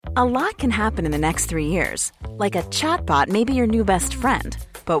A lot can happen in the next 3 years. Like a chatbot may be your new best friend.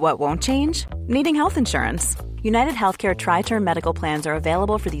 But what won't change? Needing health insurance. United Healthcare Tri-Term Medical Plans are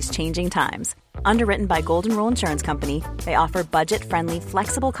available for these changing times. Underwritten by Golden Rule Insurance Company, they offer budget-friendly,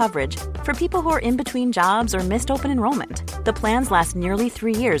 flexible coverage for people who are in between jobs or missed open enrollment. The plans last nearly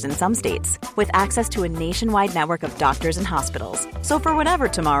 3 years in some states, with access to a nationwide network of doctors and hospitals. So for whatever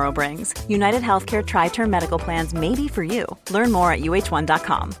tomorrow brings, United Healthcare Tri-Term Medical Plans may be for you. Learn more at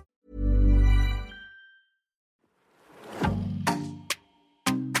uh1.com.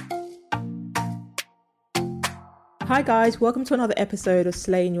 Hi guys, welcome to another episode of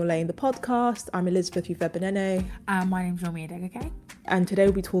Slay in Your Lane, the podcast. I'm Elizabeth Ufebenene. My name's Romy Adegake. And today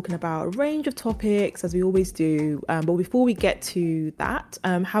we'll be talking about a range of topics, as we always do. But before we get to that,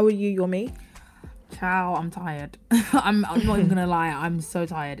 how are you, Yomi? Ciao, I'm tired. I'm not even going to lie, I'm so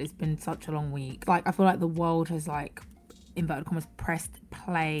tired. It's been such a long week. Like, I feel like the world has, like, inverted commas, pressed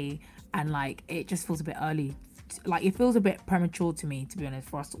play, and, like, it just feels a bit early. Like, it feels a bit premature to me, to be honest,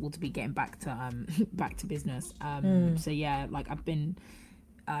 for us all to be getting back to business. So yeah, like, I've been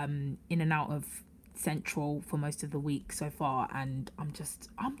in and out of Central for most of the week so far, and I'm just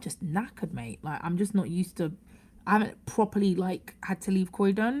knackered, mate. Like, I'm just not used to. I haven't properly, like, had to leave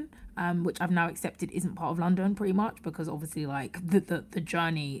Croydon, which I've now accepted isn't part of London, pretty much, because obviously, like, the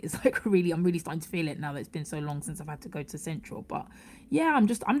journey is, like, I'm really starting to feel it now that it's been so long since I've had to go to Central. But yeah, I'm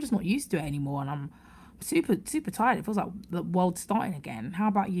just not used to it anymore, and I'm super tired. It feels like the world's starting again. How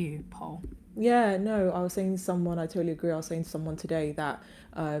about you, Paul? Yeah, no, I was saying to someone, I totally agree. I was saying to someone today that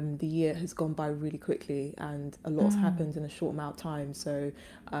the year has gone by really quickly and a lot's happened in a short amount of time. So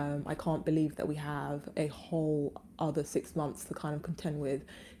I can't believe that we have a whole other 6 months to kind of contend with.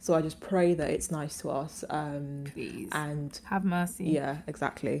 So I just pray that it's nice to us. Please. And have mercy. Yeah,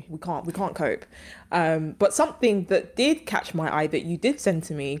 exactly. We can't cope. But something that did catch my eye that you did send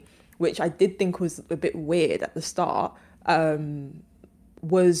to me, which I did think was a bit weird at the start,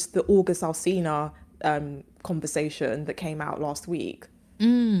 was the August Alsina conversation that came out last week.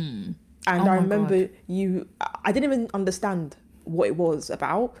 And I remember I didn't even understand what it was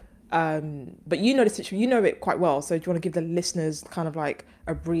about, but you know the situation, you know it quite well. So do you want to give the listeners kind of like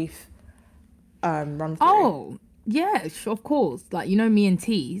a brief run through? Oh, yeah, sure, of course. Like, you know me and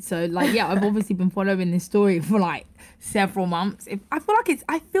T. So, like, yeah, I've obviously been following this story for, like, several months. I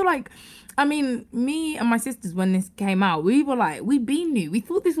feel like, I mean, me and my sisters, when this came out, we were like, we knew. We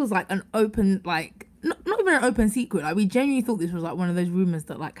thought this was, like, an open, like, not even an open secret. Like, we genuinely thought this was, like, one of those rumours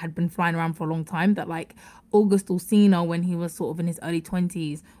that, like, had been flying around for a long time. That, like, August Alsina, when he was sort of in his early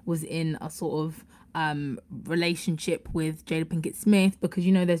 20s, was in a sort of relationship with Jada Pinkett Smith. Because,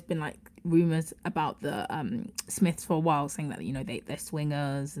 you know, there's been, like, rumors about the Smiths for a while, saying that, you know, they're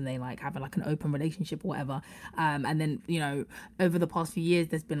swingers and they, like, have like an open relationship or whatever, and then, you know, over the past few years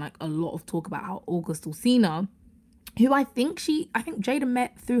there's been, like, a lot of talk about how August Alsina, who I think Jada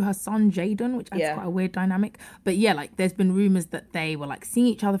met through her son Jaden, which adds quite a weird dynamic, but yeah, like, there's been rumors that they were, like, seeing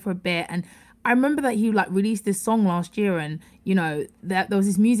each other for a bit. And I remember that he, like, released this song last year, and, you know, there was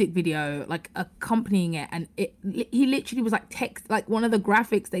this music video, like, accompanying it, and he literally was, like, like, one of the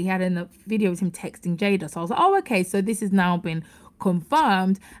graphics that he had in the video was him texting Jada. So I was like, oh, okay, so this has now been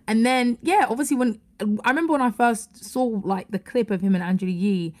confirmed. And then, yeah, obviously, I remember when I first saw, like, the clip of him and Angela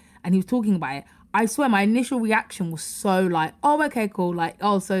Yee, and he was talking about it, I swear my initial reaction was so, like, oh, okay, cool. Like,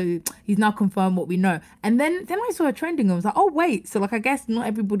 oh, so he's now confirmed what we know. And then I saw it trending and was like, oh, wait. So, like, I guess not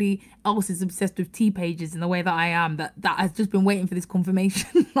everybody else is obsessed with T pages in the way that I am, that has just been waiting for this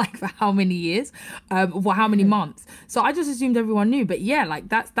confirmation, like, for how many years, for how many months. So I just assumed everyone knew. But yeah, like,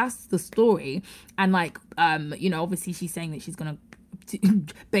 that's the story. And, like, you know, obviously she's saying that she's going to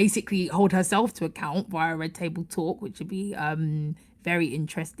basically hold herself to account via Red Table Talk, which would be very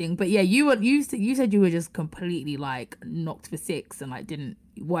interesting. But yeah, you said you were just completely, like, knocked for six and, like,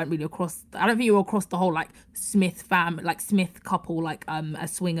 weren't really across. I don't think you were across the whole, like, Smith couple, like,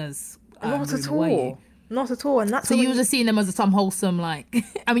 as swingers. Not at all. Not at all. And that's so you were just seeing them as some wholesome, like,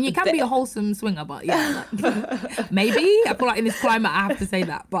 I mean, you can be a wholesome swinger, but yeah, like, maybe. I feel like in this climate I have to say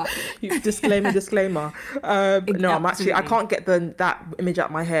that, but disclaimer. No, I'm actually, I can't get that image out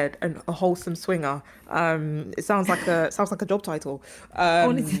of my head. And a wholesome swinger. It sounds like a job title.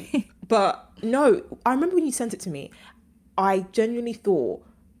 Honestly. But no, I remember when you sent it to me, I genuinely thought,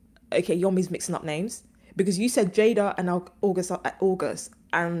 okay, Yomi's mixing up names, because you said Jada and August.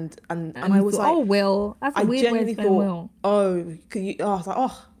 And I was like, oh, Will. That's a weird way to spell Will. Oh, I was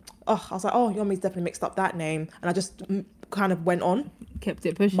like, oh, Yomi's definitely mixed up that name. And I just kind of went on. Kept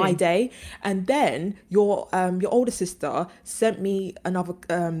it pushing. My day. And then your older sister sent me another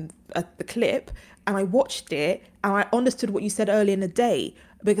the clip, and I watched it, and I understood what you said earlier in the day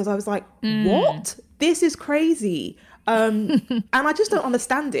because I was like, what? This is crazy. And I just don't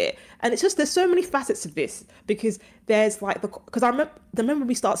understand it. And it's just, there's so many facets of this, because there's like because I remember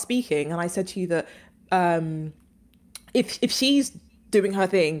we start speaking and I said to you that if she's doing her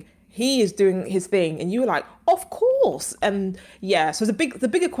thing, he is doing his thing, and you were like, of course. And yeah, so the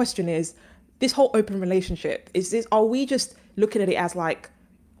bigger question is, this whole open relationship, are we just looking at it as like,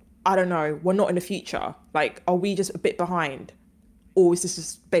 I don't know, we're not in the future, like, are we just a bit behind? Or is this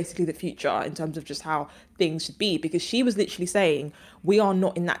just basically the future in terms of just how things should be? Because she was literally saying, we are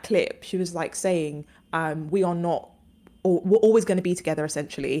not, in that clip, she was like saying, we are not, or we're always going to be together,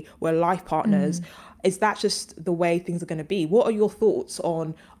 essentially. We're life partners. Is that just the way things are going to be? What are your thoughts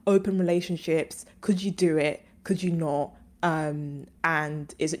on open relationships? Could you do it? Could you not?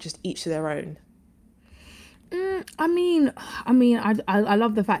 And is it just each to their own? I mean, I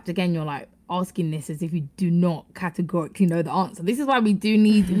love the fact, again, you're like asking this as if you do not categorically know the answer. This is why we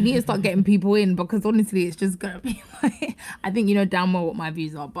need to start getting people in, because honestly, it's just gonna be like, I think you know damn well what my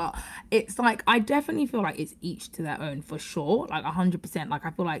views are, but it's like, I definitely feel like it's each to their own, for sure, like 100%. Like,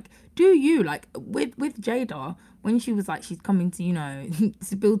 I feel like, do you, like with Jada, when she was like, she's coming to, you know,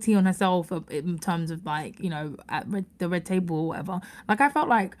 spill tea on herself in terms of like, you know, at the red table or whatever, like, I felt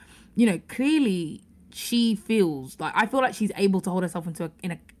like, you know, clearly she feels like, I feel like she's able to hold herself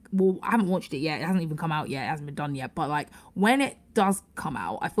well, I haven't watched it yet. It hasn't even come out yet. It hasn't been done yet. But like, when it does come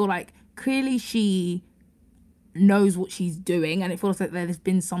out, I feel like clearly she knows what she's doing, and it feels like there's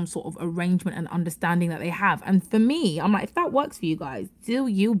been some sort of arrangement and understanding that they have. And for me, I'm like, if that works for you guys, do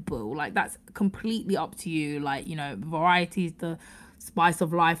you, boo. Like, that's completely up to you. Like, you know, variety is the spice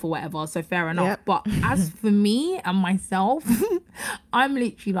of life or whatever. So fair enough. Yep. But as for me and myself, I'm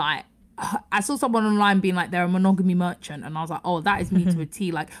literally like, I saw someone online being like, they're a monogamy merchant, and I was like, oh, that is me to a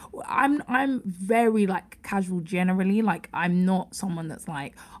T. Like, I'm very like casual generally. Like, I'm not someone that's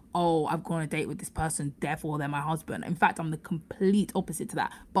like, oh, I've gone on a date with this person, therefore they're my husband. In fact, I'm the complete opposite to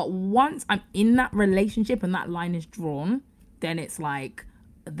that. But once I'm in that relationship and that line is drawn, then it's like,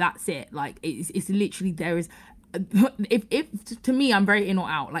 that's it. Like, it's literally, there is, if to me, I'm very in or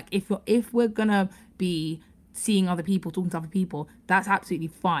out. Like, if we're gonna be seeing other people, talking to other people, that's absolutely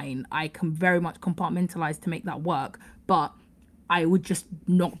fine. I can very much compartmentalize to make that work, but I would just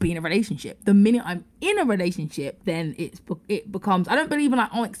not be in a relationship. The minute I'm in a relationship, then it becomes, I don't believe in like,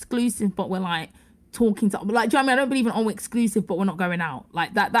 oh, exclusive, but we're like talking to, like, do you know what I mean? I don't believe in, oh, exclusive, but we're not going out.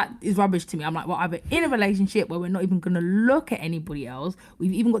 Like, that is rubbish to me. I'm like, well, either in a relationship where we're not even going to look at anybody else,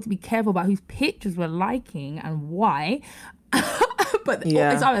 we've even got to be careful about whose pictures we're liking and why. But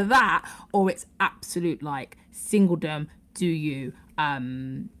yeah, it's either that or it's absolute like singledom. Do you?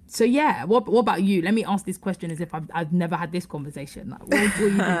 So yeah, what about you? Let me ask this question as if I've never had this conversation. Like, what are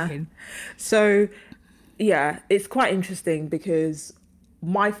you thinking? So yeah, it's quite interesting because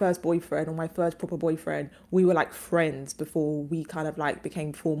my first boyfriend, or my first proper boyfriend, we were like friends before we kind of like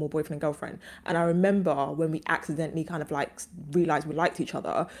became formal boyfriend and girlfriend. And I remember when we accidentally kind of like realized we liked each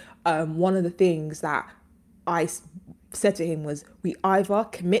other, one of the things that I said to him was, we either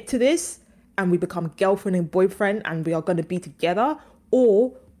commit to this and we become girlfriend and boyfriend and we are going to be together,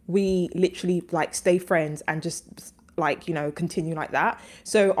 or we literally like stay friends and just like, you know, continue like that.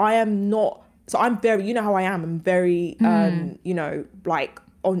 So I'm very, you know how I am, I'm very you know, like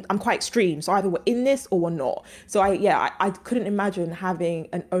I'm quite extreme. So either we're in this or we're not. So I couldn't imagine having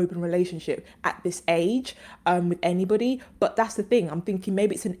an open relationship at this age with anybody. But that's the thing. I'm thinking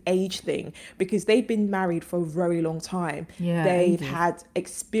maybe it's an age thing, because they've been married for a very long time. Yeah, they've had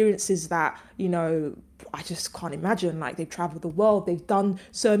experiences that, you know, I just can't imagine. Like, they've traveled the world, they've done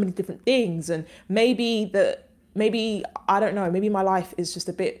so many different things, and maybe I don't know, maybe my life is just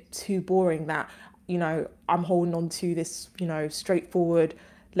a bit too boring that, you know, I'm holding on to this, you know, straightforward,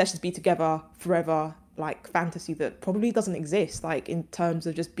 let's just be together forever, like fantasy that probably doesn't exist, like in terms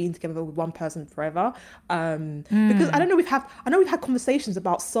of just being together with one person forever. Because I know we've had conversations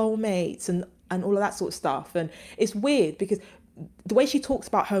about soulmates and all of that sort of stuff. And it's weird because the way she talks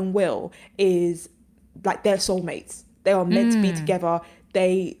about her and Will is like they're soulmates. They are meant to be together.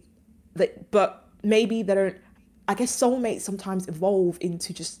 But maybe they don't, I guess soulmates sometimes evolve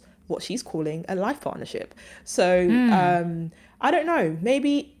into just what she's calling a life partnership. So I don't know,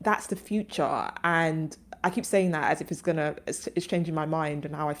 maybe that's the future. And I keep saying that as if it's changing my mind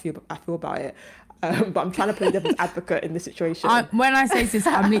and how I feel about it. But I'm trying to play devil's advocate in this situation. When I say this,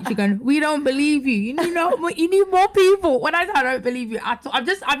 I'm literally going, we don't believe you. You need more people. When I say I don't believe you, I'm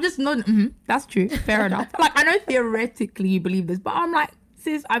just not, that's true. Fair enough. Like, I know theoretically you believe this, but I'm like,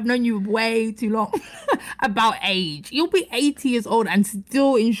 sis, I've known you way too long about age. You'll be 80 years old and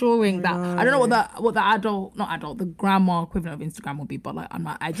still ensuring that. I don't know what the grandma equivalent of Instagram would be, but like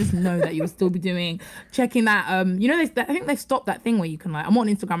I just know that you'll still be checking that. I think they've stopped that thing where you can like, I'm on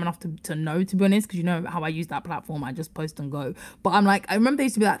Instagram enough to know, to be honest, because you know how I use that platform. I just post and go. But I'm like, I remember there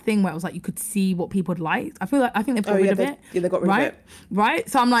used to be that thing where it was like you could see what people had liked. I think they've got rid of it. Yeah, they got rid of it. Right.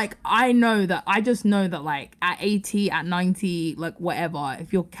 So I'm like, I just know that like at 80, at 90, like whatever,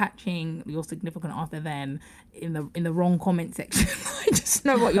 if you're catching your significant other then in the wrong comment section, I just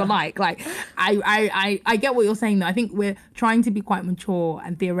know what you're like. Like I get what you're saying though. I think we're trying to be quite mature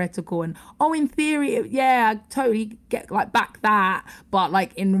and theoretical and in theory, yeah, I totally get like back that, but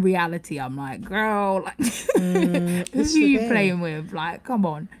like in reality I'm like, girl, like who are you playing with? Like, come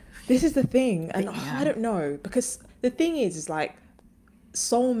on. This is the thing, and I don't know, because the thing is like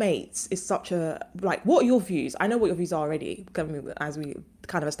soulmates is such a, like, what are your views? I know what your views are already, as we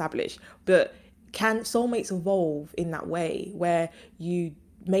kind of established, but can soulmates evolve in that way where you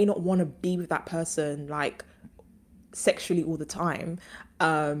may not want to be with that person like sexually all the time?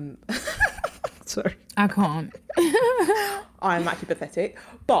 Sorry, I can't. I'm actually pathetic,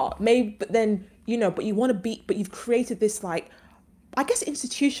 but you want to be, but you've created this like, I guess,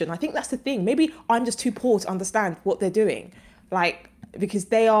 institution. I think that's the thing. Maybe I'm just too poor to understand what they're doing, like, because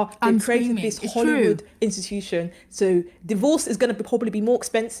they've created this Hollywood institution. So divorce is going to probably be more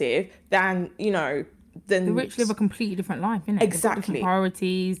expensive than the rich live a completely different life, innit? Exactly. Different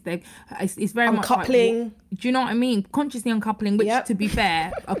priorities. It's very much uncoupling. Like, do you know what I mean? Consciously uncoupling, which, to be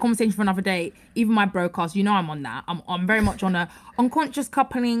fair, a conversation for another day. Even my broadcast, I'm on that. I'm very much on a unconscious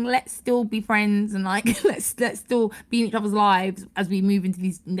coupling. Let's still be friends and like let's still be in each other's lives as we move into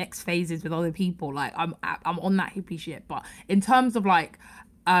these next phases with other people. Like I'm on that hippie shit. But in terms of like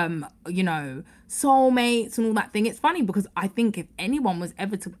soulmates and all that thing, it's funny because I think if anyone was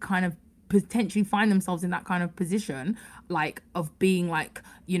ever to kind of potentially find themselves in that kind of position, like of being like,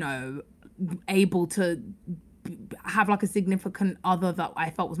 able to have like a significant other that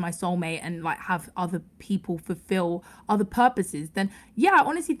I felt was my soulmate and like have other people fulfill other purposes, then yeah, I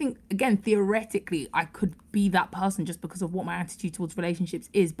honestly think, again, theoretically I could be that person just because of what my attitude towards relationships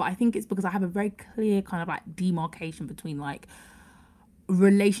is. But I think it's because I have a very clear kind of like demarcation between like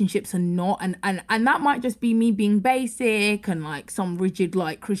relationships and not, and that might just be me being basic and like some rigid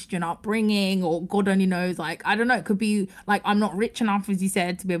like Christian upbringing, or God only knows, like I don't know, it could be like I'm not rich enough, as you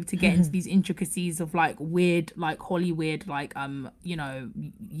said, to be able to get into these intricacies of like weird like Hollywood like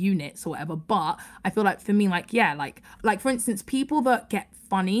units or whatever. But I feel like for me, like yeah, like for instance, people that get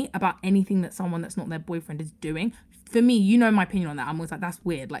funny about anything that someone that's not their boyfriend is doing, for me, my opinion on that, I'm always like, that's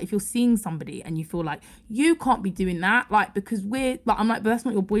weird. Like if you're seeing somebody and you feel like you can't be doing that, like because we're like, I'm like, but that's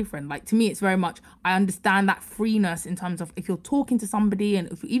not your boyfriend. Like to me, it's very much, I understand that freeness in terms of if you're talking to somebody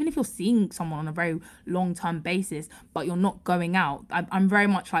and even if you're seeing someone on a very long-term basis, but you're not going out, I'm very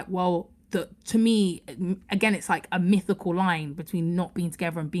much like, well, to me, again, it's like a mythical line between not being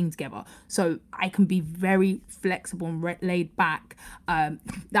together and being together. So I can be very flexible and laid back.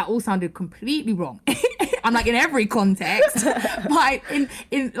 That all sounded completely wrong. I'm like in every context, but in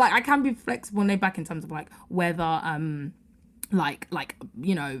like I can be flexible and laid back in terms of like whether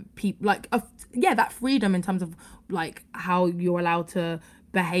people like that freedom in terms of like how you're allowed to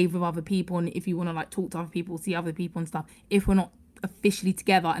behave with other people, and if you want to like talk to other people, see other people and stuff, if we're not officially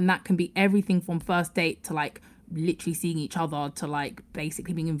together. And that can be everything from first date to like literally seeing each other to like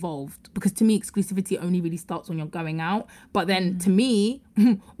basically being involved, because to me exclusivity only really starts when you're going out. But then to me,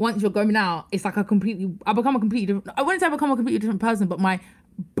 once you're going out, it's like I become a completely different, I wouldn't say I become a completely different person, but my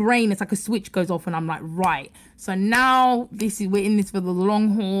brain, it's like a switch goes off and I'm like, right, so now we're in this for the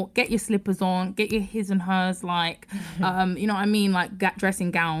long haul. Get your slippers on, get your his and hers, like you know what I mean, like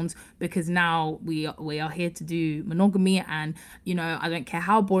dressing gowns, because now we are here to do monogamy. And I don't care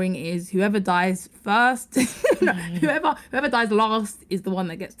how boring it is, whoever dies first whoever dies last is the one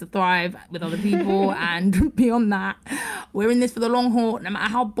that gets to thrive with other people. And beyond that, we're in this for the long haul, no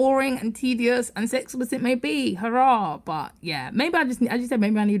matter how boring and tedious and sexless it may be. Hurrah. But yeah, maybe I just, as you said,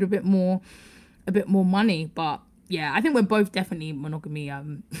 maybe I need a bit more money. But yeah, I think we're both definitely monogamy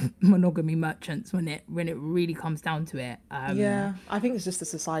merchants when it really comes down to it. Yeah, I think it's just the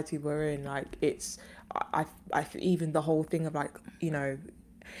society we're in. Like it's, I even the whole thing of like,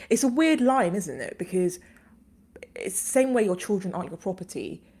 it's a weird line, isn't it? Because it's the same way your children aren't your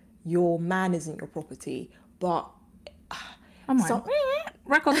property, your man isn't your property, but I'm like,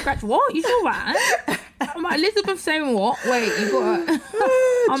 record scratch, what? You sure that? I'm like, Elizabeth saying what? Wait, you got to...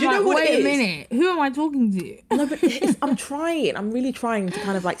 I'm like, wait a minute. Who am I talking to? No, but I'm really trying to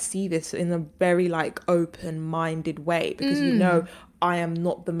kind of like see this in a very like open-minded way, because I am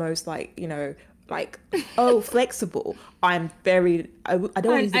not the most like, you know, like, flexible. I'm very, I don't want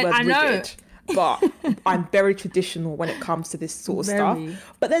to use the word rigid, but I'm very traditional when it comes to this sort of stuff.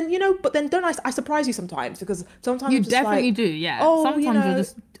 But then, you know, don't I surprise you sometimes, because sometimes you I'm just definitely like, do, yeah. oh, Sometimes you know, you're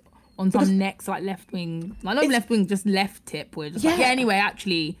just on some next like left wing, like not left wing, just left tip, where just like, anyway,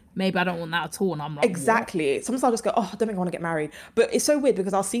 actually maybe I don't want that at all, and I'm like, exactly. what? Sometimes I'll just go, oh, I don't think I want to get married. But it's so weird,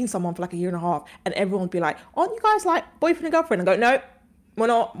 because I've seen someone for like a year and a half, and everyone would be like, aren't you guys like boyfriend and girlfriend? And go, no, we're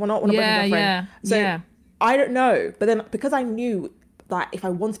not boyfriend and girlfriend. So I don't know, but then because I knew that if I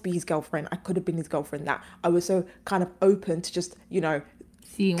want to be his girlfriend, I could have been his girlfriend, that I was so kind of open to just, you know,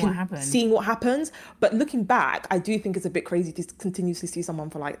 seeing what happens. But looking back, I do think it's a bit crazy to continuously see someone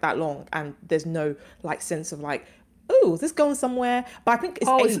for like that long, and there's no like sense of like, oh, is this going somewhere? But I think it's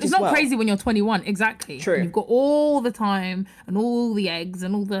age it's as not well. crazy when you're 21, exactly. True. And you've got all the time and all the eggs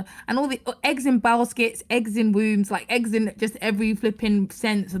and all the eggs in baskets, eggs in wombs, like eggs in just every flipping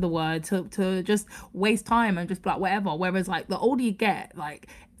sense of the word, to just waste time and just like whatever. Whereas like the older you get, like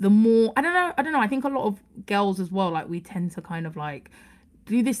the more, I don't know. I think a lot of girls as well, like we tend to kind of like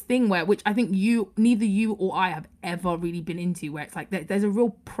do this thing which I think neither you or I have ever really been into, where it's like there's a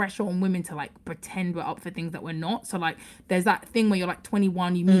real pressure on women to like pretend we're up for things that we're not. So like there's that thing where you're like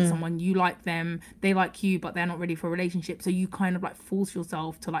 21, you meet someone, you like them, they like you, but they're not ready for a relationship, so you kind of like force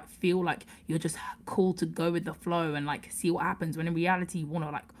yourself to like feel like you're just cool to go with the flow and like see what happens, when in reality you want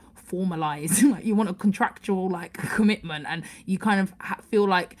to like formalize like you want a contractual like commitment, and you kind of feel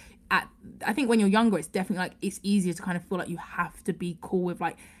like I think when you're younger, it's definitely like it's easier to kind of feel like you have to be cool with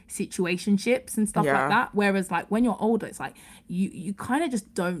like situationships and stuff like that. Whereas like when you're older, it's like you kind of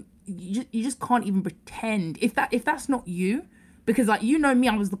just don't, you just can't even pretend if that's not you, because like, you know me,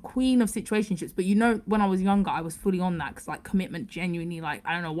 I was the queen of situationships, but you know when I was younger I was fully on that, because like commitment genuinely, like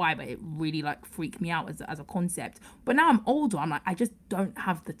I don't know why, but it really like freaked me out as a concept. But now I'm older, I'm like, I just don't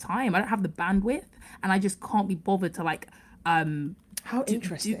have the time, I don't have the bandwidth, and I just can't be bothered to like how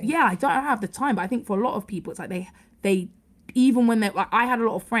interesting. I don't have the time. But I think for a lot of people, it's like they even when they like, I had a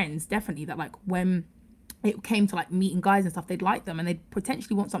lot of friends definitely that like when it came to like meeting guys and stuff, they'd like them and they'd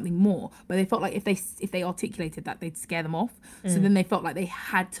potentially want something more, but they felt like if they articulated that, they'd scare them off. So then they felt like they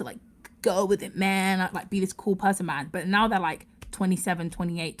had to like go with it, man, like be this cool person, man. But now they're like 27,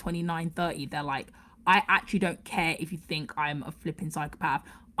 28, 29, 30. They're like, I actually don't care if you think I'm a flipping psychopath.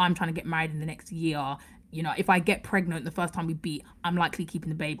 I'm trying to get married in the next year. You know, if I get pregnant the first time we beat, I'm likely keeping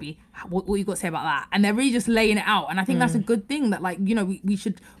the baby. What you got to say about that? And they're really just laying it out. And I think that's a good thing, that like, you know, we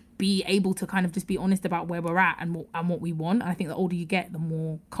should be able to kind of just be honest about where we're at and what we want. And I think the older you get, the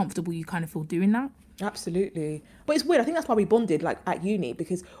more comfortable you kind of feel doing that. Absolutely. But it's weird. I think that's why we bonded like at uni,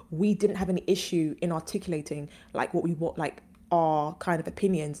 because we didn't have any issue in articulating like what we want, like our kind of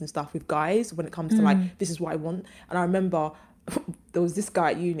opinions and stuff with guys when it comes to like, this is what I want. And I remember there was this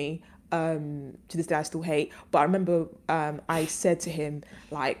guy at uni, to this day I still hate, but I remember I said to him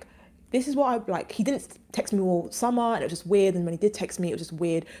like, this is what I like. He didn't text me all summer, and it was just weird. And when he did text me, it was just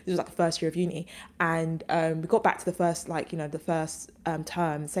weird. This was like the first year of uni, and we got back to the first, like, you know, the first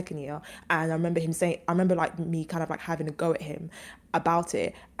term, second year. And I remember him saying, I remember like me kind of like having a go at him about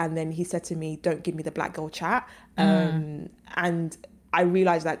it. And then he said to me, "Don't give me the black girl chat." And I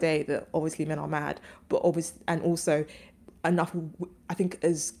realized that day that obviously men are mad, but obviously, and also enough, I think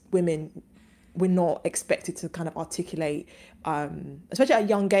as women, we're not expected to kind of articulate, especially at a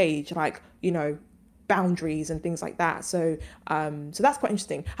young age, like, you know, boundaries and things like that. So so that's quite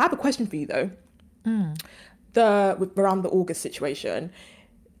interesting. I have a question for you though. Around the August situation,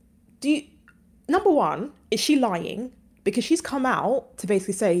 number one, is she lying? Because she's come out to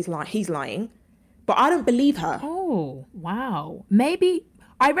basically say he's lying, but I don't believe her. Oh, wow. Maybe,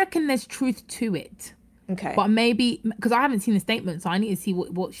 I reckon there's truth to it. Okay. But maybe, because I haven't seen the statement, so I need to see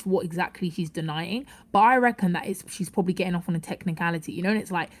what exactly she's denying. But I reckon that she's probably getting off on a technicality, you know, and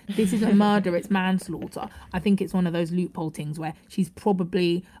it's like, this isn't murder, it's manslaughter. I think it's one of those loophole things where she's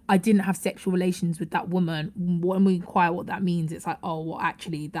probably, I didn't have sexual relations with that woman. When we inquire what that means, it's like, oh, well,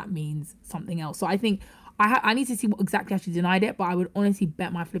 actually, that means something else. So I think I need to see what exactly how she denied it, but I would honestly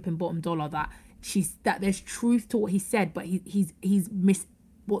bet my flipping bottom dollar that there's truth to what he said, but she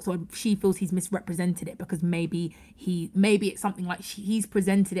feels he's misrepresented it, because maybe it's something like he's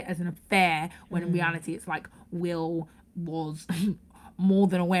presented it as an affair, when in reality it's like Will was more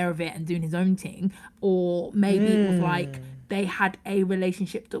than aware of it and doing his own thing. Or maybe it was like they had a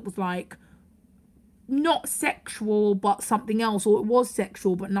relationship that was like not sexual but something else, or it was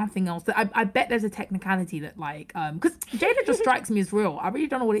sexual but nothing else. I bet there's a technicality that like because Jada just strikes me as real. I really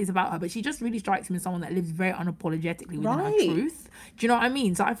don't know what it is about her, but she just really strikes me as someone that lives very unapologetically within her truth. Do you know what I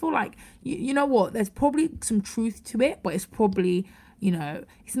mean? So I feel like you know what, there's probably some truth to it, but it's probably, you know,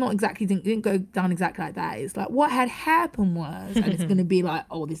 it's not exactly, didn't go down exactly like that. It's like what had happened was, and it's going to be like,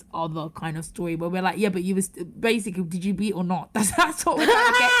 oh, this other kind of story where we're like, yeah, but you was basically, did you beat or not? That's what we're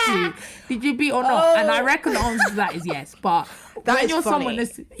trying to get to. Did you beat or not? And I reckon the answer to that is yes. But when you're someone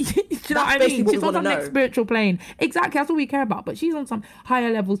that's, do you know what I mean? She's on some next spiritual plane. Exactly, that's what we care about. But she's on some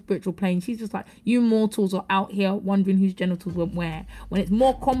higher level spiritual plane. She's just like, you mortals are out here wondering whose genitals went where. When it's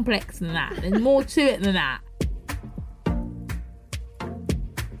more complex than that. There's more to it than that.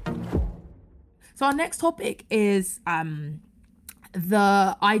 So our next topic is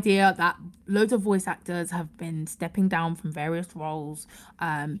the idea that loads of voice actors have been stepping down from various roles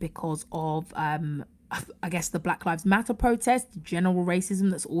because of I guess the Black Lives Matter protest, general racism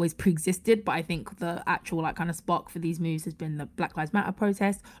that's always pre-existed. But I think the actual like kind of spark for these moves has been the Black Lives Matter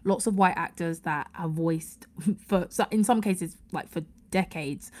protest. Lots of white actors that have voiced for, in some cases, like for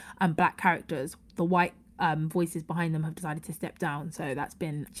decades, black characters, the white voices behind them have decided to step down. So that's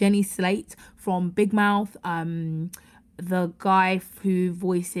been Jenny Slate from Big Mouth, the guy who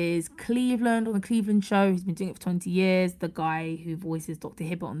voices Cleveland on the Cleveland Show, who's been doing it for 20 years, the guy who voices Dr.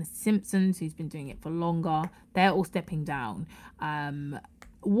 Hibbert on The Simpsons, who's been doing it for longer. They're all stepping down.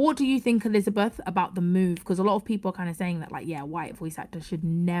 What do you think, Elizabeth, about the move? Because a lot of people are kind of saying that, like, yeah, white voice actors should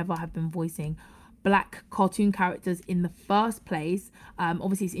never have been voicing black cartoon characters in the first place.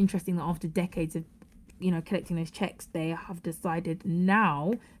 Obviously, it's interesting that after decades of, you know, collecting those checks, they have decided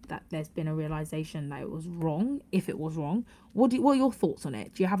now that there's been a realization that it was wrong, if it was wrong. What are your thoughts on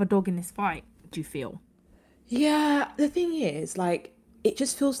it? Do you have a dog in this fight, do you feel? Yeah, the thing is, like, it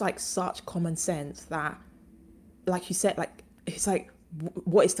just feels like such common sense that, like you said, like, it's like,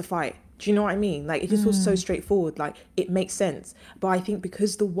 what is the fight? Do you know what I mean? Like, it just feels so straightforward. Like, it makes sense. But I think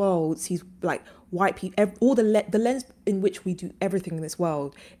because the world sees, like, white people, all the lens in which we do everything in this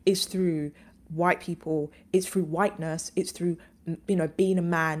world is through white people, it's through whiteness, it's through, you know, being a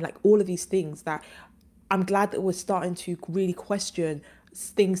man, like all of these things, that I'm glad that we're starting to really question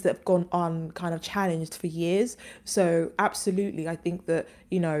things that have gone on kind of challenged for years. So absolutely, I think that,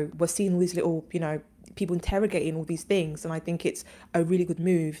 you know, we're seeing all these little, you know, people interrogating all these things, and I think it's a really good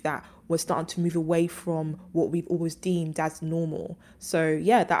move that we're starting to move away from what we've always deemed as normal. So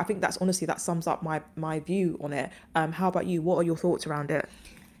yeah, that, I think that's honestly, that sums up my view on it. How about you? What are your thoughts around it?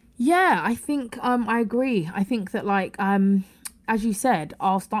 Yeah, I think I agree. I think that, like, as you said,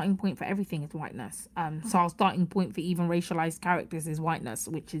 our starting point for everything is whiteness. So our starting point for even racialized characters is whiteness,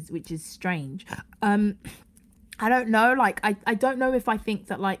 which is strange. I don't know, like, I don't know if I think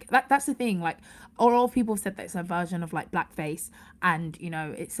that, like, that's the thing, like, a lot of people have said that it's a version of, like, blackface, and, you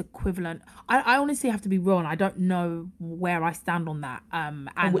know, it's equivalent. I honestly have to be real, and I don't know where I stand on that. And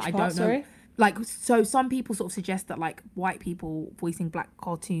which I part, don't know. sorry? Like, so some people sort of suggest that, like, white people voicing black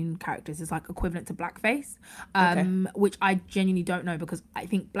cartoon characters is, like, equivalent to blackface, which I genuinely don't know, because I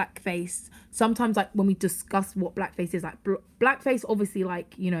think blackface, sometimes, like, when we discuss what blackface is, like, blackface obviously,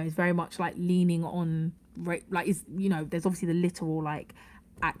 like, you know, is very much, like, leaning on, like, is, you know, there's obviously the literal, like,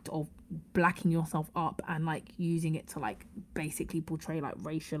 act of blacking yourself up and, like, using it to, like, basically portray, like,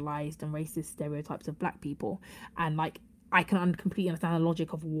 racialized and racist stereotypes of black people. And, like, I can completely understand the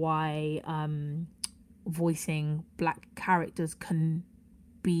logic of why voicing black characters can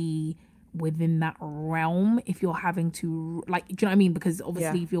be within that realm if you're having to, like, do you know what I mean? Because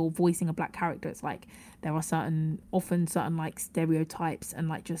obviously if you're voicing a black character, it's like there are often certain like stereotypes and,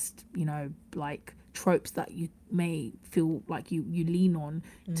 like, just, you know, like tropes that you may feel like you lean on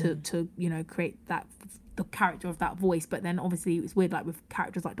to you know, create that, the character of that voice. But then obviously it's weird, like with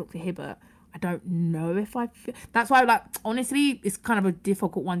characters like Dr. Hibbert, I don't know if I feel, that's why, like, honestly, it's kind of a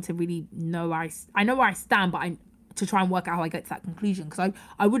difficult one to really know. I know where I stand, but to try and work out how I get to that conclusion, because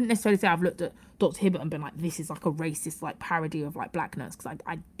I wouldn't necessarily say I've looked at Dr. Hibbert and been like, this is like a racist, like, parody of, like, blackness, because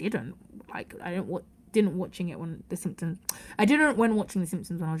I didn't, like, didn't watching it when The Simpsons, I didn't when watching The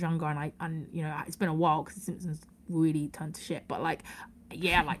Simpsons when I was younger, and you know, it's been a while because The Simpsons really turned to shit, but, like,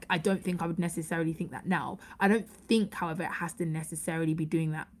 yeah, like, I don't think I would necessarily think that now. I don't think, however, it has to necessarily be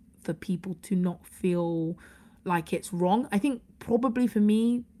doing that for people to not feel like it's wrong. I think probably for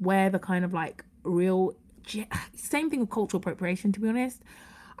me, where the kind of, like, real, same thing with cultural appropriation, to be honest,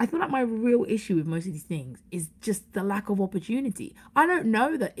 I feel like my real issue with most of these things is just the lack of opportunity. I don't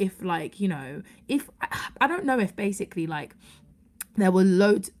know that if, like, you know, I don't know if basically, like, there were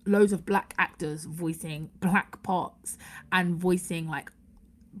loads of black actors voicing black parts and voicing, like,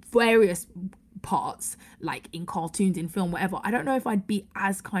 various parts, like in cartoons, in film, whatever. I don't know if I'd be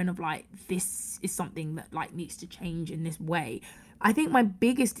as kind of like, this is something that, like, needs to change in this way. I think my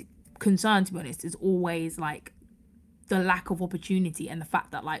biggest concern, to be honest, is always, like, the lack of opportunity and the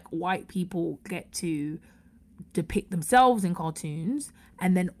fact that, like, white people get to depict themselves in cartoons,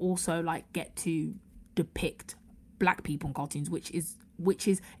 and then also like get to depict black people in cartoons, which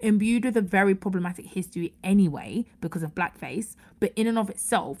is imbued with a very problematic history anyway because of blackface. But in and of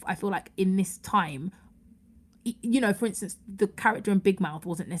itself, I feel like in this time, you know, for instance, the character in Big Mouth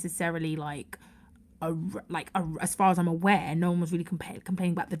wasn't necessarily like as far as I'm aware, no one was really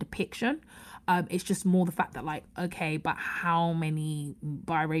complaining about the depiction. It's just more the fact that like, okay, but how many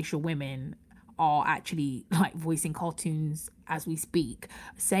biracial women are actually like voicing cartoons as we speak?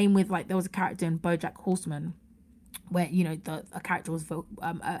 Same with like, there was a character in BoJack Horseman where, you know, a character was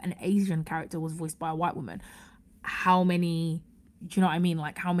an Asian character was voiced by a white woman. How many, do you know what I mean?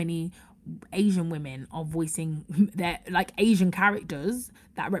 Like, how many Asian women are voicing their like Asian characters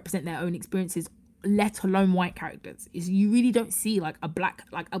that represent their own experiences, let alone white characters? Is you really don't see like a black,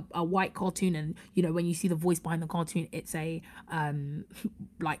 like a white cartoon, and you know, when you see the voice behind the cartoon, it's a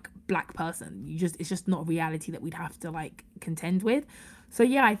like black person. It's just not a reality that we'd have to like contend with. So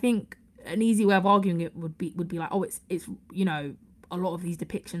yeah, I think an easy way of arguing it would be like, oh, it's you know, a lot of these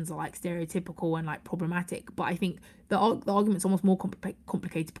depictions are like stereotypical and like problematic. But I think the argument's almost more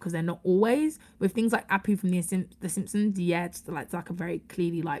complicated because they're not always. With things like Apu from The Simpsons, yeah, it's like a very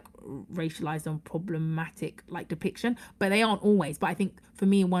clearly like racialized and problematic like depiction, but they aren't always. But I think for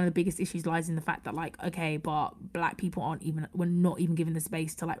me, one of the biggest issues lies in the fact that like, okay, but black people we're not even given the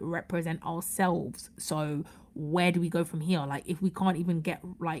space to like represent ourselves. So where do we go from here? Like, if we can't even get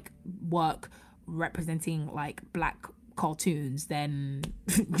like work representing like black cartoons, then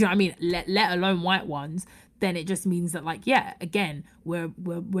do you know what I mean, let alone white ones, then it just means that like, yeah, again, we're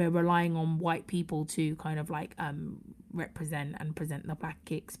relying on white people to kind of like represent and present the black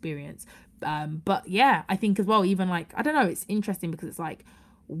experience. But yeah, I think as well, even like, I don't know, it's interesting because it's like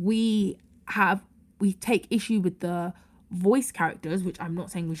we take issue with the voice characters, which I'm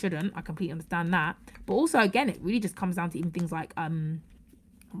not saying we shouldn't, I completely understand that, but also again, it really just comes down to even things like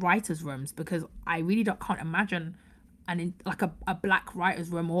writers' rooms, because I really can't imagine like a black writer's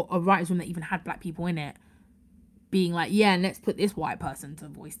room, or a writer's room that even had black people in it, being like, yeah, let's put this white person to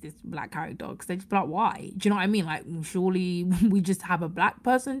voice this black character, because they just be like, why? Do you know what I mean? Like, surely we just have a black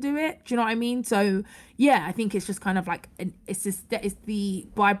person do it. Do you know what I mean? So yeah, I think it's just kind of like it's the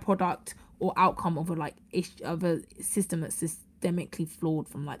byproduct or outcome of a system that's systemically flawed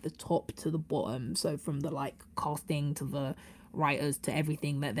from like the top to the bottom. So from the like casting to the writers to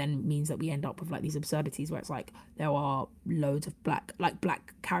everything, that then means that we end up with like these absurdities where it's like there are loads of black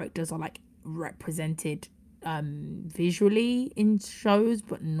characters are like represented visually in shows,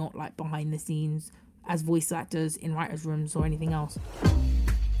 but not like behind the scenes as voice actors in writers' rooms or anything else.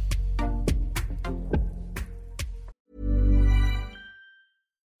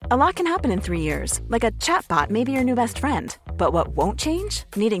 A lot can happen in 3 years, like a chatbot may be your new best friend. But what won't change?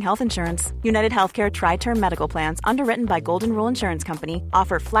 Needing health insurance. United Healthcare Tri-Term Medical Plans, underwritten by Golden Rule Insurance Company,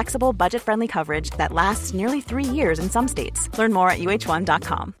 offer flexible, budget-friendly coverage that lasts nearly 3 years in some states. Learn more at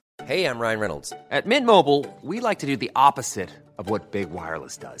uh1.com. Hey, I'm Ryan Reynolds. At Mint Mobile, we like to do the opposite of what Big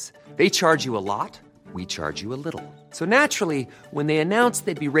Wireless does. They charge you a lot, we charge you a little. So naturally, when they announced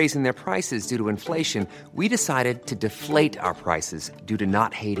they'd be raising their prices due to inflation, we decided to deflate our prices due to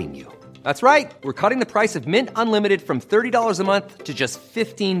not hating you. That's right. We're cutting the price of Mint Unlimited from $30 a month to just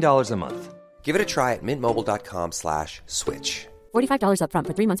 $15 a month. Give it a try at mintmobile.com/switch. $45 up front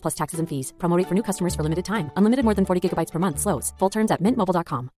for 3 months plus taxes and fees. Promo rate for new customers for limited time. Unlimited more than 40 gigabytes per month. Slows full terms at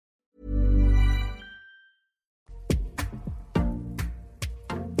mintmobile.com.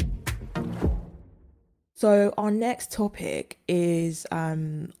 So our next topic is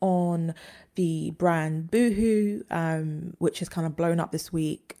on the brand Boohoo, which has kind of blown up this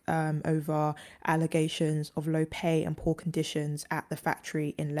week over allegations of low pay and poor conditions at the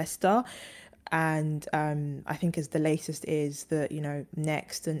factory in Leicester. And I think as the latest is that, you know,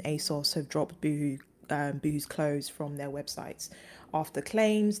 Next and ASOS have dropped Boohoo's clothes from their websites after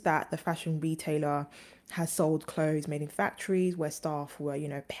claims that the fashion retailer has sold clothes made in factories where staff were, you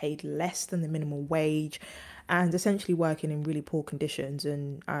know, paid less than the minimum wage and essentially working in really poor conditions.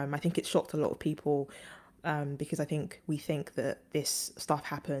 And I think it shocked a lot of people because I think we think that this stuff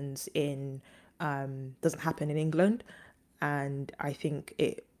happens doesn't happen in England. And I think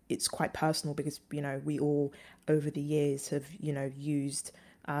it's quite personal because, you know, we all over the years have, you know, used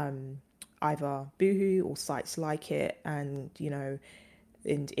either Boohoo or sites like it, and, you know,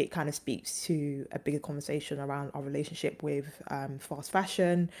 and it kind of speaks to a bigger conversation around our relationship with fast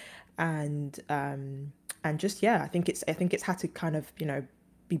fashion, and just, yeah, I think it's had to kind of, you know,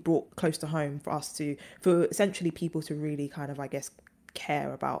 be brought close to home for essentially people to really kind of, I guess,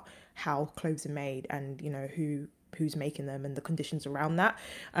 care about how clothes are made and, you know, who who's making them and the conditions around that.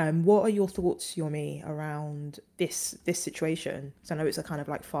 What are your thoughts, Yomi, around this situation? So I know it's a kind of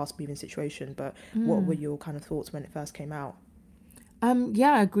like fast moving situation, but what were your kind of thoughts when it first came out?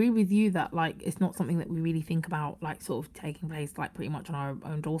 Yeah, I agree with you that like it's not something that we really think about, like sort of taking place like pretty much on our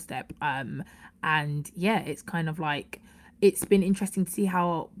own doorstep. And yeah, it's kind of like it's been interesting to see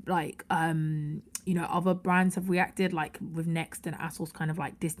how like other brands have reacted, like with Next and ASOS kind of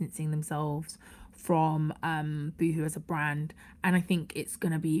like distancing themselves from Boohoo as a brand. And I think it's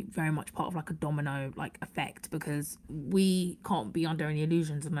going to be very much part of like a domino like effect, because we can't be under any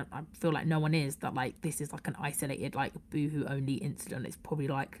illusions, and I feel like no one is, that like this is like an isolated like Boohoo only incident. It's probably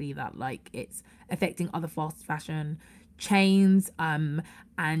likely that like it's affecting other fast fashion chains, and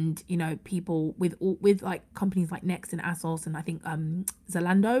people with like companies like Next and ASOS, and I think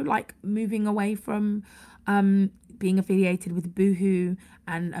Zalando like moving away from being affiliated with Boohoo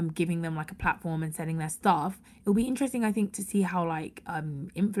and giving them like a platform and selling their stuff. It'll be interesting, I think, to see how like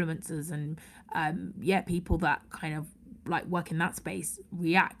influencers and people that kind of like work in that space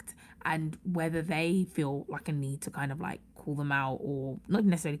react, and whether they feel like a need to kind of like call them out, or not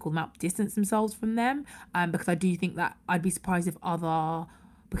necessarily call them out, distance themselves from them, because I do think that I'd be surprised if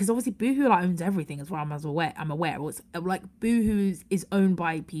because obviously Boohoo like owns everything as well. I'm aware. It's like Boohoo is owned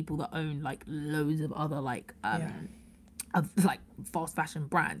by people that own like loads of other like of like fast fashion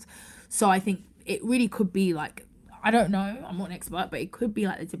brands. So I think it really could be like, I don't know, I'm not an expert, but it could be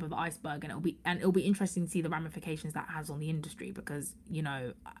like the tip of the iceberg, and it'll be interesting to see the ramifications that has on the industry, because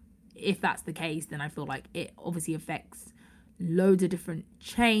if that's the case, then I feel like it obviously affects loads of different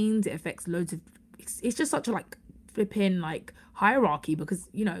chains. It affects loads of, it's just such a like flipping like hierarchy, because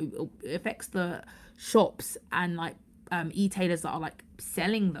it affects the shops and like e-tailers that are like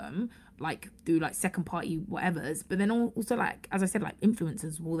selling them like through like second party whatevers, but then also like, as I said, like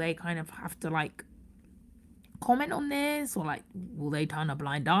influencers, will they kind of have to like comment on this, or like will they turn a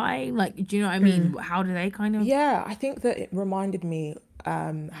blind eye? Like, do you know what I mean? How do they kind of... I think that it reminded me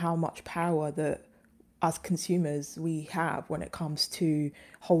how much power that as consumers we have when it comes to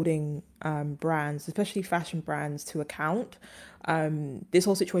holding brands, especially fashion brands, to account. This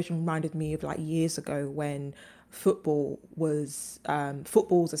whole situation reminded me of like years ago when footballs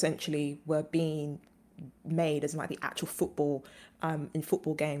essentially were being made, as in like the actual football in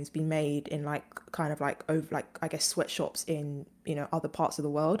football games being made in like kind of like over like I guess sweatshops in other parts of the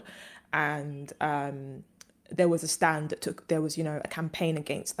world, and there was a stand that there was a campaign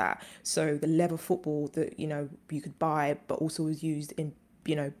against that. So the leather football that you could buy but also was used in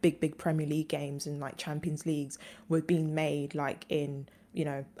big Premier League games and like Champions Leagues were being made like in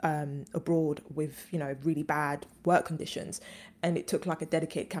abroad with really bad work conditions, and it took like a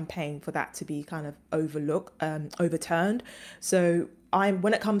dedicated campaign for that to be kind of overturned. So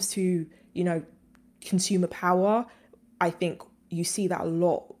when it comes to consumer power, I think you see that a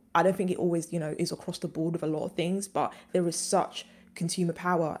lot. I don't think it always is across the board with a lot of things, but there is such consumer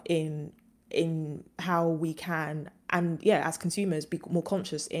power in how we can, and as consumers, be more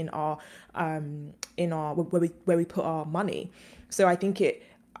conscious in our where we put our money. So I think it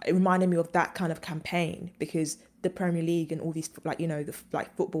reminded me of that kind of campaign, because the Premier League and all these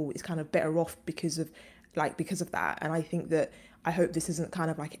football is kind of better off because of that. And I think that I hope this isn't kind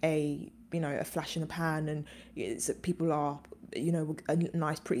of like a flash in the pan, and it's that people are a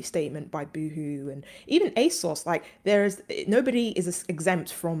nice pretty statement by Boohoo and even ASOS. Like nobody is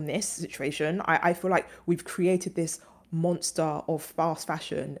exempt from this situation. I feel like we've created this monster of fast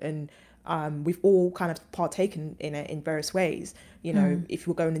fashion, and we've all kind of partaken in it in various ways. If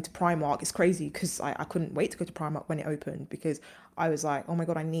you're going into Primark, it's crazy because I couldn't wait to go to Primark when it opened, because I was like, oh my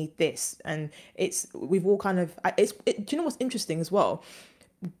god, I need this. And we've all kind of do you know what's interesting as well?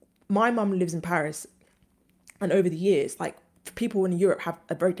 My mum lives in Paris, and over the years, like, people in Europe have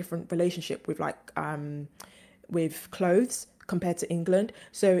a very different relationship with with clothes compared to England.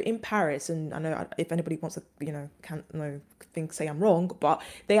 So in Paris, and I know if anybody wants to say I'm wrong, but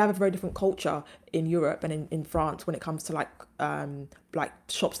they have a very different culture in Europe and in France when it comes to like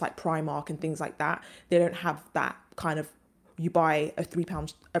shops like Primark and things like that. They don't have that kind of, you buy a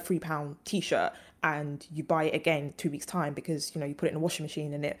 £3 t-shirt and you buy it again 2 weeks time because you put it in a washing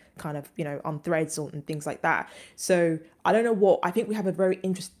machine and it kind of unthreads and things like that. So I don't know I think we have a very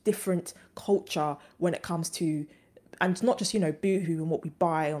different culture when it comes to, and it's not just Boohoo and what we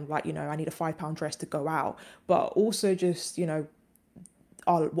buy on, like I need a £5 dress to go out, but also just what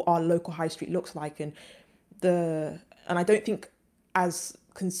our local high street looks like, and I don't think as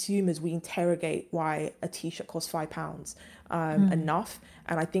consumers, we interrogate why a t-shirt costs £5 enough.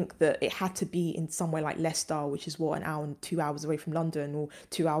 And I think that it had to be in somewhere like Leicester, which is what, an hour and 2 hours away from London, or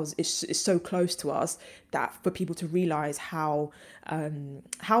 2 hours. It's so close to us, that for people to realize how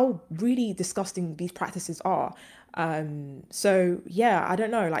really disgusting these practices are. So yeah, I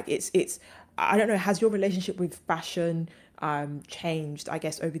don't know, like it's I don't know, has your relationship with fashion changed, I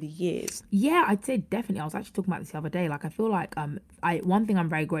guess, over the years? Yeah, I'd say definitely. I was actually talking about this the other day. Like, I feel like one thing I'm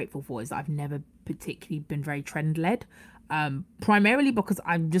very grateful for is that I've never particularly been very trend led. Primarily because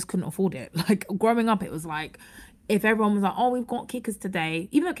I just couldn't afford it. Like, growing up, it was like, if everyone was like, oh, we've got Kickers today,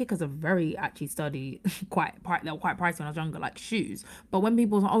 even though Kickers are very actually sturdy, they were quite pricey when I was younger, like shoes. But when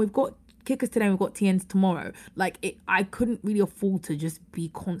people was like, oh, we've got Kickers today, we've got TNs tomorrow, like I couldn't really afford to just be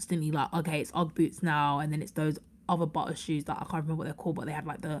constantly like, okay, it's Ugg boots now, and then it's those other butter shoes that I can't remember what they're called, but they had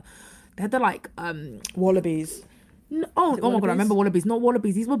like Wallabies. Oh my god, I remember Wallabies. Not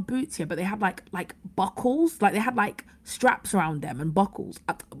Wallabies, these were boots here, but they had like buckles, like they had like straps around them and buckles.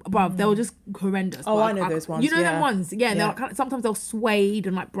 Bruv, they were just horrendous. Oh, I know those ones. You know them ones? Yeah, and they're like, sometimes they were suede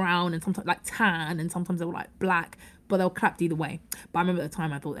and like brown, and sometimes like tan, and sometimes they were like black, but they were clapped either way. But I remember at the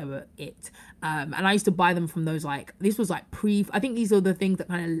time I thought they were it. And I used to buy them from those, like, this was like I think these are the things that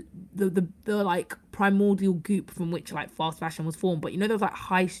kind of the like primordial goop from which like fast fashion was formed. But you know those like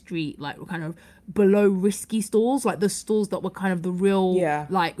high street, like kind of below risky stores, like the stores that were kind of the real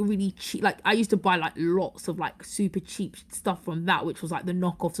like really cheap. Like I used to buy like lots of like super cheap stuff from that, which was like the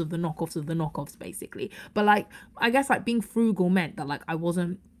knockoffs of the knockoffs of the knockoffs basically. But like I guess like being frugal meant that like I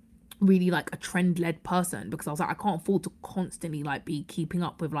wasn't really like a trend-led person, because I was like, I can't afford to constantly like be keeping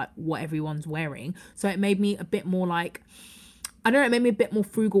up with like what everyone's wearing. So it made me a bit more like, I don't know, it made me a bit more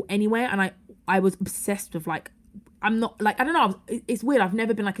frugal anyway. And I was obsessed with like, I'm not like, I don't know, it's weird, I've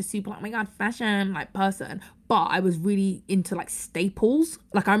never been like a super like, oh my god, fashion like person, but I was really into like staples.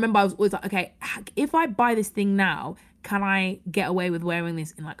 Like I remember I was always like, okay, if I buy this thing now, can I get away with wearing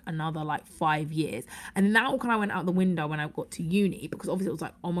this in like another like 5 years? And then that all kind of went out the window when I got to uni, because obviously it was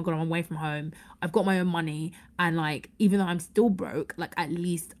like, oh my god, I'm away from home, I've got my own money, and like even though I'm still broke, like at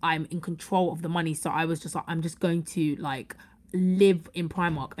least I'm in control of the money. So I was just like, I'm just going to like live in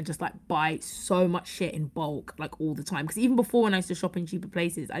Primark and just like buy so much shit in bulk like all the time, because even before, when I used to shop in cheaper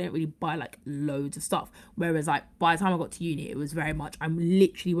places, I didn't really buy like loads of stuff. Whereas like by the time I got to uni, it was very much, I'm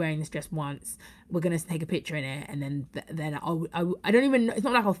literally wearing this dress once, we're gonna take a picture in it, and then I don't even know, it's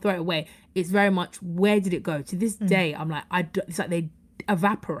not like I'll throw it away. It's very much, where did it go? To this day, I'm like, it's like they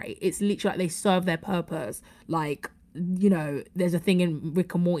evaporate. It's literally like they serve their purpose. Like, you know, there's a thing in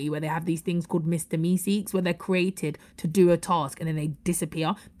Rick and Morty where they have these things called Mr. Meeseeks, where they're created to do a task and then they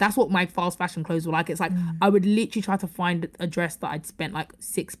disappear. That's what my fast fashion clothes were like. It's like I would literally try to find a dress that I'd spent like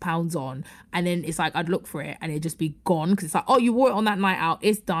 £6 on, and then it's like I'd look for it and it'd just be gone, because it's like, oh, you wore it on that night out,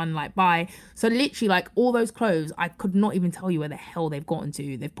 it's done, like bye. So literally like all those clothes, I could not even tell you where the hell they've gotten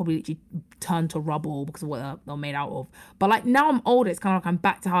to. They've probably literally turned to rubble because of what they're made out of. But like now I'm older, it's kind of like I'm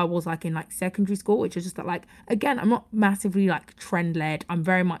back to how I was like in like secondary school, which is just that like, again, I'm not massively like trend led. I'm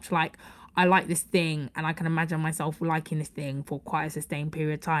very much like, I like this thing and I can imagine myself liking this thing for quite a sustained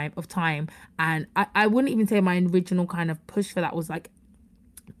period of time. And I wouldn't even say my original kind of push for that was like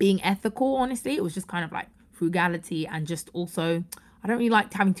being ethical, honestly. It was just kind of like frugality, and just also, I don't really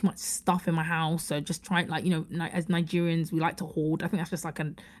like having too much stuff in my house. So just trying, like, you know, as Nigerians, we like to hoard. I think that's just like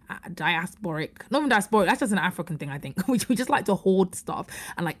a diasporic, not even diasporic, that's just an African thing, I think. we just like to hoard stuff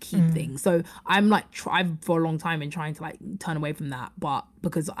and like keep things. So I'm like, I've for a long time been trying to like turn away from that. But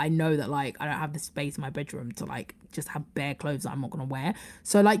because I know that like I don't have the space in my bedroom to like just have bare clothes that I'm not going to wear.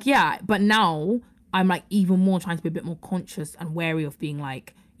 So like, yeah, but now I'm like even more trying to be a bit more conscious and wary of being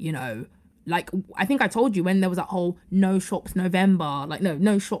like, you know, like I think I told you when there was that whole no shops November, like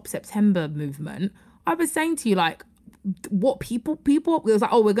no shop September movement, I was saying to you like, what people it was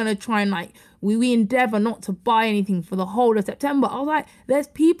like, oh, we're gonna try and like we endeavor not to buy anything for the whole of September. I was like, there's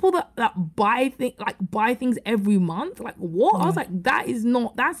people that buy things every month. Like what? I was like, that's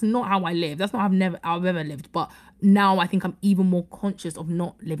not how I live. That's not how I've ever lived. But now I think I'm even more conscious of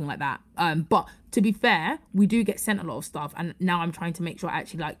not living like that. But to be fair, we do get sent a lot of stuff, and now I'm trying to make sure I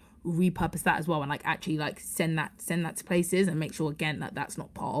actually like repurpose that as well, and like actually like send that to places, and make sure again that that's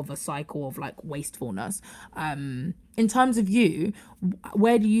not part of a cycle of like wastefulness. In terms of you,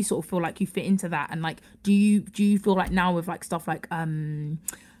 where do you sort of feel like you fit into that? And like, do you feel like now with like stuff like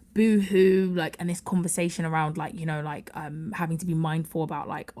Boohoo, like, and this conversation around like, you know, like having to be mindful about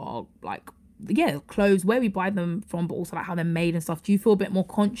like, or like, yeah, clothes, where we buy them from, but also like how they're made and stuff, do you feel a bit more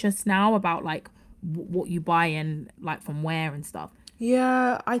conscious now about like what you buy and like from where and stuff?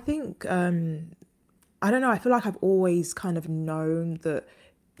 Yeah, I think I don't know, I feel like I've always kind of known that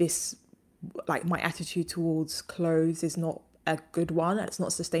this, like, my attitude towards clothes is not a good one. It's not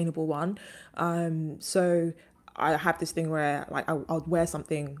a sustainable one. So I have this thing where, like, I'll wear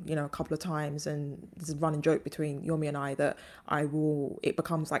something, you know, a couple of times, and there's a running joke between Yomi and I that it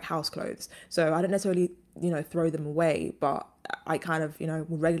becomes like house clothes. So I don't necessarily, you know, throw them away, but I kind of, you know,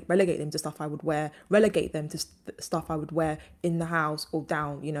 relegate them to stuff I would wear in the house or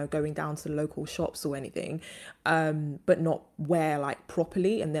down, you know, going down to the local shops or anything, but not wear like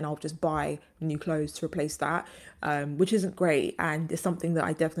properly. And then I'll just buy new clothes to replace that, which isn't great. And it's something that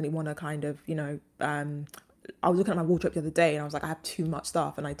I definitely want to kind of, you know, I was looking at my wardrobe the other day and I was like, I have too much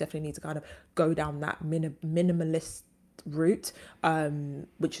stuff and I definitely need to kind of go down that minimalist route,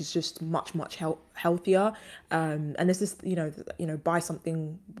 which is just much healthier, and it's just, you know, buy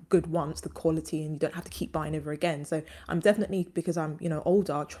something good once, the quality, and you don't have to keep buying over again. So I'm definitely, because I'm, you know,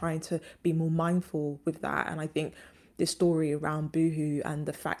 older, trying to be more mindful with that. And I think this story around Boohoo and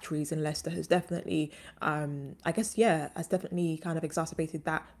the factories in Leicester has definitely, has definitely kind of exacerbated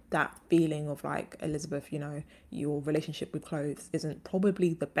that feeling of like, Elizabeth, you know, your relationship with clothes isn't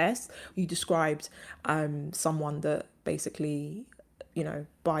probably the best. You described someone that basically, you know,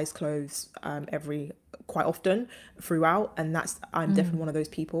 buys clothes quite often throughout, and I'm definitely one of those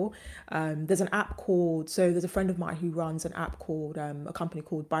people. There's an app there's a friend of mine who runs an app called a company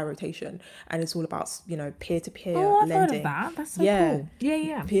called Buy Rotation, and it's all about, you know, peer-to-peer lending. Heard of that. That's so cool.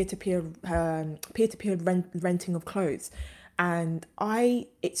 Yeah. Peer-to-peer renting of clothes. And I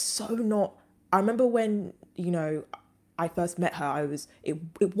remember when, you know, I first met her, I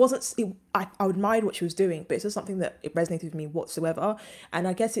admired what she was doing, but it's just something that it resonated with me whatsoever. And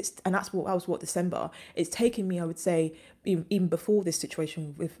I guess that was December. It's taken me, I would say, even before this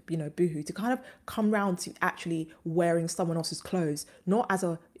situation with, you know, Boohoo, to kind of come round to actually wearing someone else's clothes, not as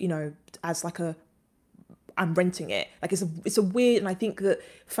a, you know, as like a, I'm renting it. Like, it's a weird, and I think that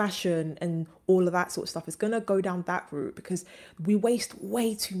fashion and all of that sort of stuff is going to go down that route, because we waste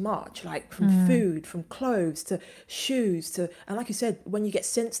way too much, like from food, from clothes to shoes and like you said, when you get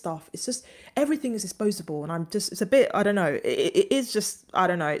sent stuff, it's just, everything is disposable. And it's a bit, I don't know, it is just, I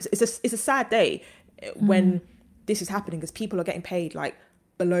don't know, it's a sad day when this is happening, because people are getting paid like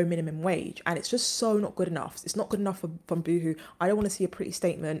below minimum wage, and it's just so not good enough. It's not good enough from Boohoo. I don't want to see a pretty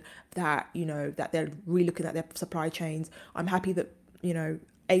statement that, you know, that they're re-looking at their supply chains. I'm happy that, you know,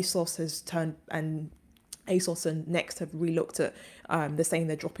 ASOS has turned, and ASOS and Next have re-looked at, they're saying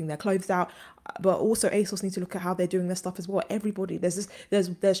they're dropping their clothes out, but also ASOS need to look at how they're doing their stuff as well. Everybody,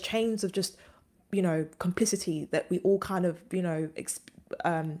 there's chains of just, you know, complicity that we all kind of, you know,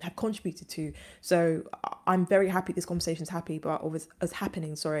 have contributed to. So I'm very happy this conversation is happening, but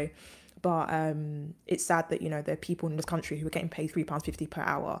it's sad that, you know, there are people in this country who are getting paid £3.50 per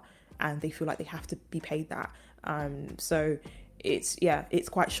hour and they feel like they have to be paid that. So it's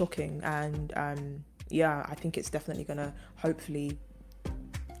quite shocking, and I think it's definitely gonna hopefully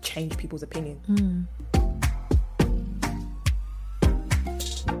change people's opinion.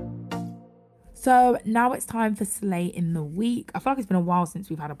 So now it's time for Slay in the Week. I feel like it's been a while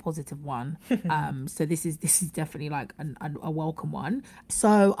since we've had a positive one. So this is definitely like a welcome one.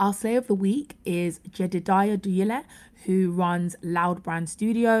 So our Slay of the Week is Jedediah Duyele, who runs Loud Brand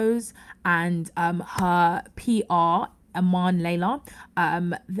Studios, and her PR, Aman Layla.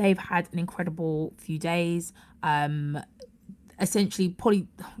 They've had an incredible few days. Essentially,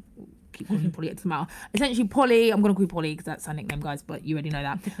 keep calling Polly at the mouth. Essentially, Polly, I'm going to call you Polly because that's her nickname, guys, but you already know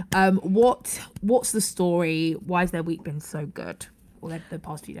that. What's the story? Why has their week been so good? Or the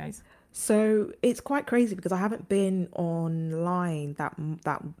past few days? So it's quite crazy because I haven't been online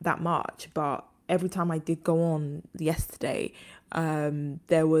that much, but every time I did go on yesterday,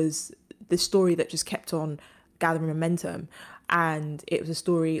 there was this story that just kept on gathering momentum. And it was a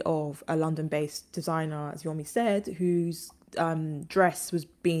story of a London-based designer, as Yomi said, whose dress was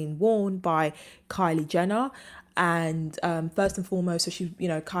being worn by Kylie Jenner. And first and foremost, so she, you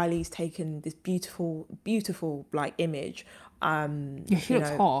know, Kylie's taken this beautiful like image. She looks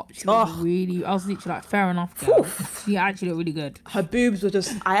hot. She looks really, I was literally like, fair enough, girl. She actually looked really good. Her boobs were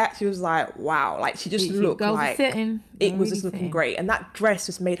just, I actually was like, wow, like she just looked like it was just looking great. And that dress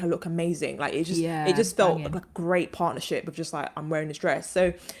just made her look amazing. Like it just felt like a great partnership of just like, I'm wearing this dress.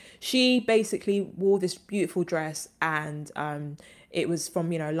 So she basically wore this beautiful dress, and it was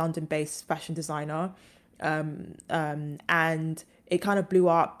from, you know, London-based fashion designer. And it kind of blew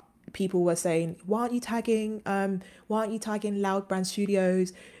up. People were saying, why aren't you tagging Loud Brand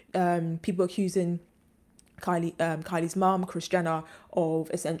Studios? People accusing Kylie's mum, Kris Jenner,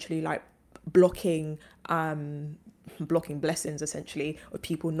 of essentially like blocking blocking blessings essentially, or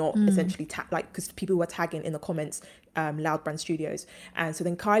people not essentially because people were tagging in the comments Loud Brand Studios. And so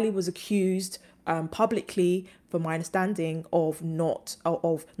then Kylie was accused publicly, from my understanding, of not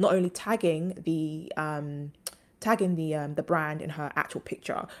only tagging the brand in her actual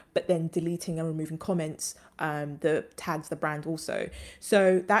picture, but then deleting and removing comments that tags the brand also.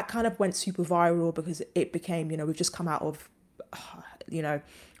 So that kind of went super viral because it became, we've just come out of,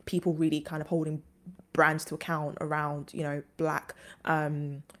 people really kind of holding brands to account around, Black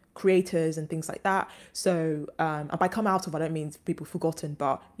creators and things like that. So and by come out of, I don't mean people forgotten,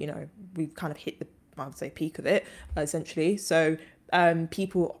 but we've kind of hit the, I would say, peak of it essentially. So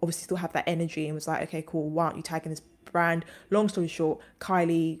people obviously still have that energy and was like, okay, cool, why aren't you tagging this brand? Long story short,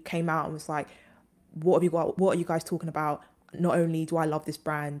 Kylie came out and was like, what are you guys talking about? Not only do I love this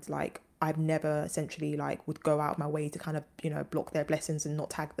brand, like I've never essentially would go out of my way to kind of, block their blessings and not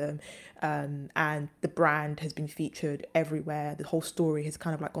tag them. And the brand has been featured everywhere. The whole story has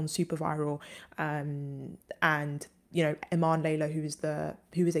kind of gone super viral. And, Iman Layla, who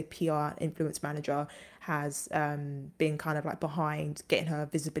is a PR influence manager, has been kind of behind getting her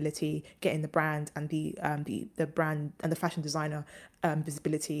visibility, getting the brand and the brand and the fashion designer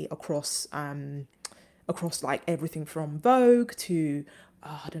visibility across everything from Vogue to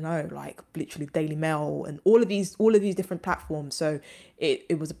I don't know, literally Daily Mail and all of these different platforms. So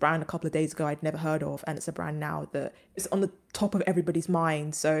it was a brand a couple of days ago I'd never heard of, and it's a brand now that is on the top of everybody's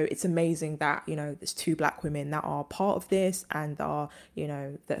mind. So it's amazing that, there's 2 Black women that are part of this and are,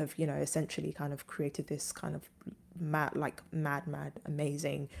 that have, essentially kind of created this kind of mad,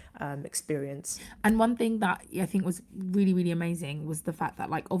 amazing experience. And one thing that I think was really, really amazing was the fact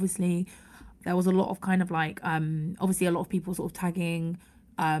that obviously there was a lot of kind of obviously a lot of people sort of tagging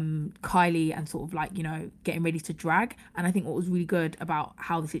Kylie and sort of getting ready to drag. And I think what was really good about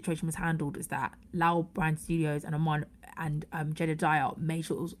how the situation was handled is that Loud Brand Studios and Iman and Jedediah made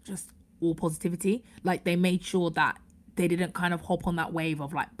sure it was just all positivity. They made sure that they didn't kind of hop on that wave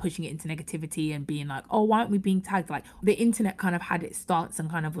of pushing it into negativity and being oh, why aren't we being tagged? The internet kind of had its stance and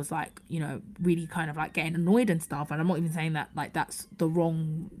kind of was really kind of getting annoyed and stuff. And I'm not even saying that that's the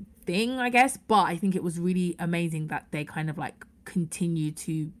wrong thing, I guess, but I think it was really amazing that they kind of continue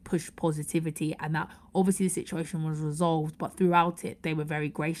to push positivity, and that obviously the situation was resolved, but throughout it they were very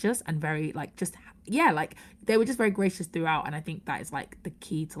gracious and very they were just very gracious throughout. And I think that is the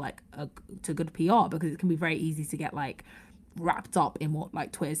key to good PR, because it can be very easy to get wrapped up in what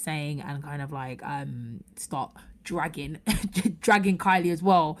Twitter's saying and kind of start dragging Kylie as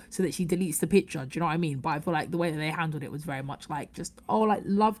well so that she deletes the picture. Do you know what I mean? But I feel the way that they handled it was very much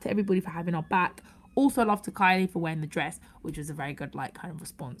love to everybody for having our back. Also love to Kylie for wearing the dress, which was a very good kind of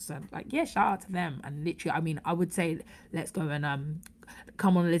response. And shout out to them. And literally, I mean, I would say let's go and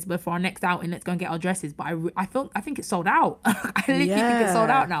come on, Elizabeth, for our next outing. Let's go and get our dresses. But I think it's sold out. I literally think it's sold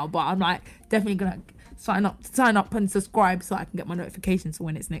out now. But I'm definitely gonna sign up and subscribe so I can get my notifications for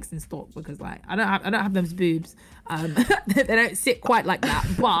when it's next in stock, because I don't have those boobs. They don't sit quite like that.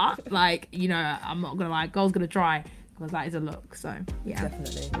 But I'm not gonna lie, girl's gonna try, because that is a look. So yeah,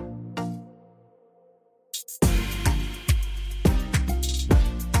 definitely.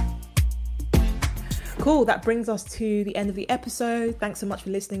 Cool, that brings us to the end of the episode. Thanks so much for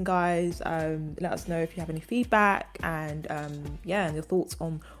listening, guys. Let us know if you have any feedback and and your thoughts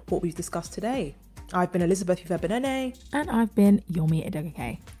on what we've discussed today. I've been Elizabeth Ifebenene. And I've been Yomi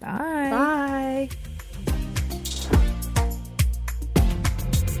Edogake. Bye. Bye.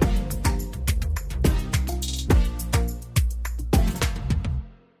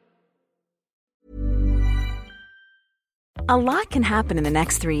 A lot can happen in the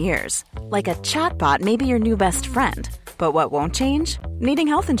next 3 years. Like a chatbot may be your new best friend. But what won't change? Needing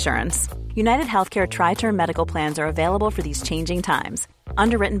health insurance. United Healthcare Tri-Term Medical Plans are available for these changing times.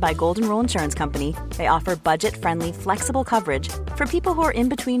 Underwritten by Golden Rule Insurance Company, they offer budget-friendly, flexible coverage for people who are in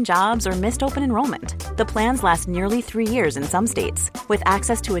between jobs or missed open enrollment. The plans last nearly 3 years in some states, with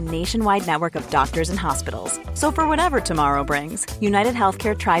access to a nationwide network of doctors and hospitals. So for whatever tomorrow brings, United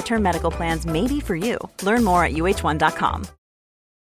Healthcare Tri-Term Medical Plans may be for you. Learn more at uh1.com.